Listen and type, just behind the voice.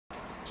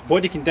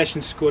Body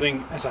condition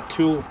scoring is a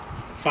tool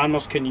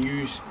farmers can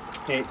use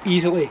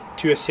easily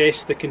to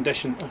assess the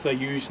condition of their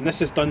ewes, and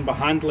this is done by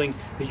handling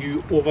the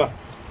ewe over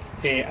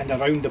and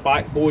around the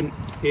backbone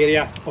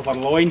area of our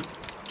loin,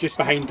 just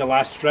behind the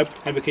last rib,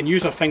 and we can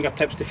use our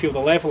fingertips to feel the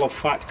level of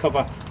fat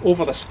cover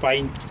over the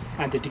spine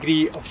and the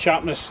degree of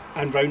sharpness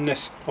and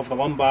roundness of the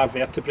lumbar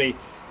vertebrae,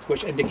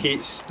 which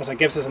indicates, as it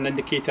gives us an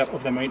indicator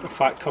of the amount of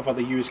fat cover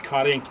the ewe is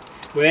carrying.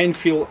 We then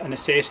feel and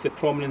assess the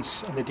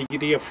prominence and the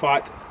degree of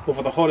fat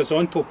over the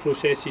horizontal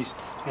processes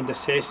and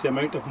assess the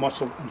amount of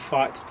muscle and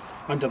fat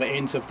under the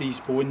ends of these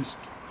bones.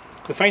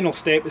 The final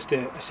step is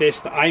to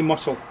assess the eye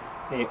muscle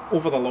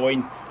over the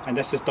loin, and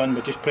this is done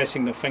by just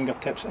pressing the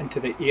fingertips into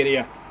the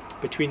area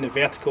between the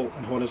vertical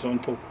and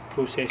horizontal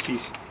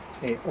processes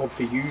of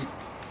the ewe.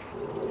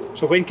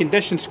 So when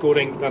condition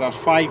scoring, there are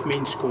 5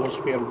 main scores,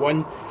 where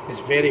 1 is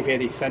very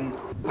thin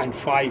and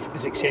 5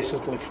 is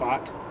excessively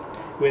fat.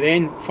 We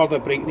then further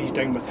break these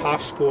down with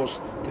half scores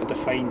to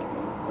define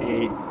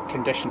a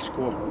condition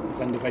score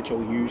of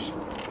individual ewes.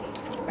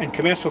 In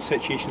commercial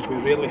situations, we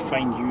rarely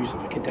find ewes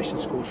of a condition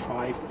score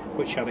 5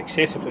 which are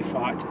excessively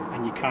fat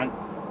and you can't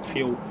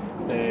feel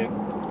the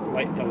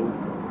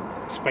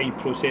spine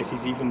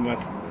processes even with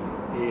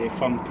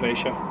firm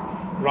pressure.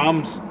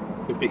 Rams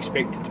would be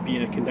expected to be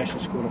in a condition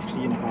score of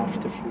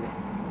 3.5 to 4.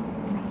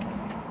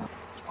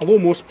 Although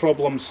most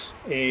problems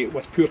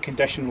with poor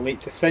condition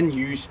relate to thin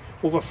ewes,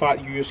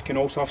 over-fat ewes can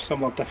also have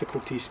similar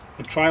difficulties,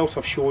 and trials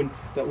have shown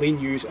that lean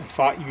ewes and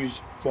fat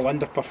ewes will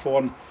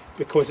underperform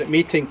because at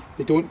mating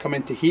they don't come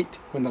into heat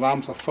when the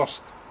rams are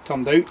first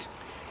turned out,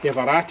 they have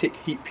erratic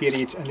heat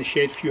periods and they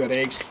shed fewer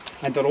eggs,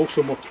 and are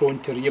also more prone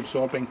to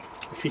reabsorbing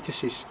the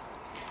fetuses.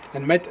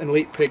 In mid and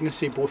late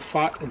pregnancy, both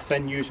fat and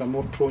thin ewes are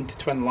more prone to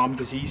twin lamb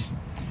disease.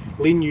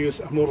 Lean ewes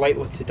are more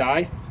likely to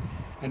die,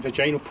 and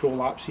vaginal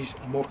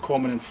prolapses are more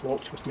common in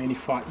flocks with many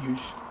fat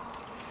ewes.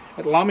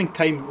 At lambing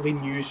time,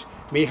 lean ewes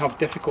may have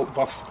difficult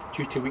births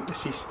due to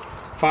weaknesses.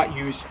 Fat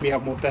ewes may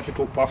have more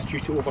difficult births due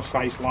to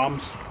oversized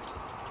lambs,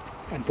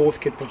 and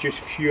both could produce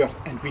fewer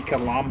and weaker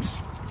lambs.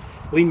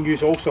 Lean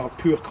ewes also have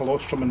poor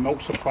colostrum and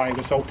milk supply,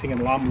 resulting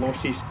in lamb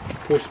losses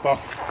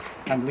post-birth,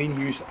 and lean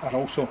ewes are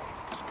also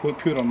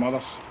poorer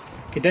mothers.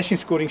 Condition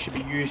scoring should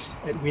be used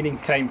at weaning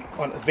time,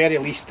 or at the very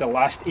least the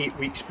last 8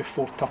 weeks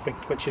before tupping,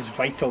 which is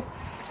vital.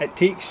 It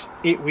takes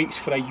 8 weeks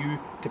for a ewe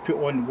to put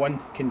on 1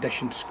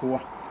 condition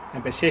score,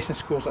 and by assessing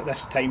scores at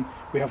this time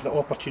we have the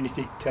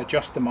opportunity to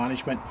adjust the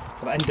management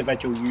for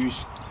individual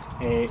ewes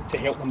to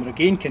help them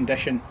regain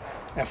condition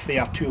if they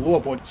are too low a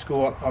body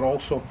score, or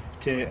also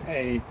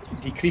to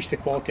decrease the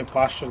quality of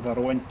pasture they're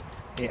on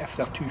if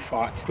they're too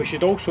fat. We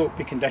should also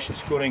be condition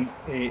scoring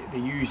the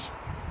ewes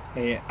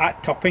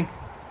at tupping.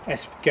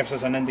 This gives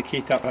us an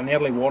indicator, an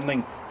early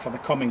warning for the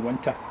coming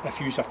winter if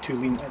ewes are too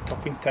lean at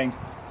tupping time.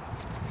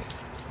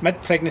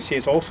 Mid-pregnancy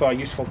is also a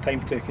useful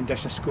time to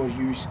condition score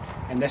ewes,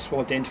 and this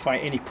will identify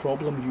any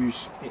problem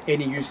ewes,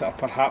 any ewes that are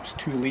perhaps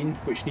too lean,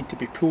 which need to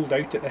be pulled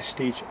out at this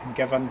stage and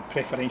given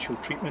preferential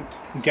treatment.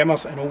 And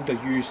gimmers and older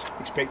ewes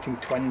expecting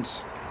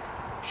twins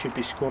should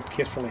be scored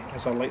carefully,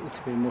 as they're likely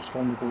to be the most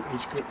vulnerable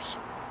age groups.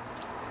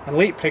 In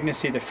late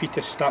pregnancy, the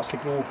fetus starts to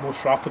grow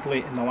most rapidly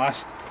in the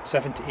last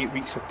 7 to 8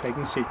 weeks of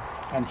pregnancy,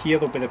 and here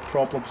there will be the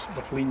problems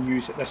with lean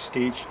ewes at this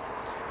stage,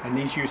 and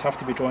these ewes have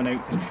to be drawn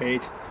out and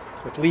fed.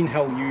 With lean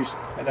hill ewes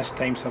at this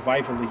time,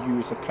 survival of the ewe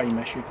is the prime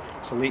issue,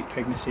 so late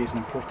pregnancy is an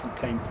important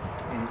time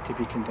to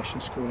be condition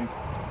scoring.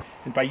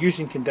 And by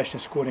using condition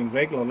scoring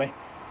regularly,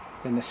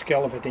 then the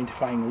skill of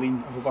identifying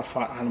lean and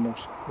over-fat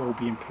animals will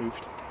be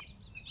improved.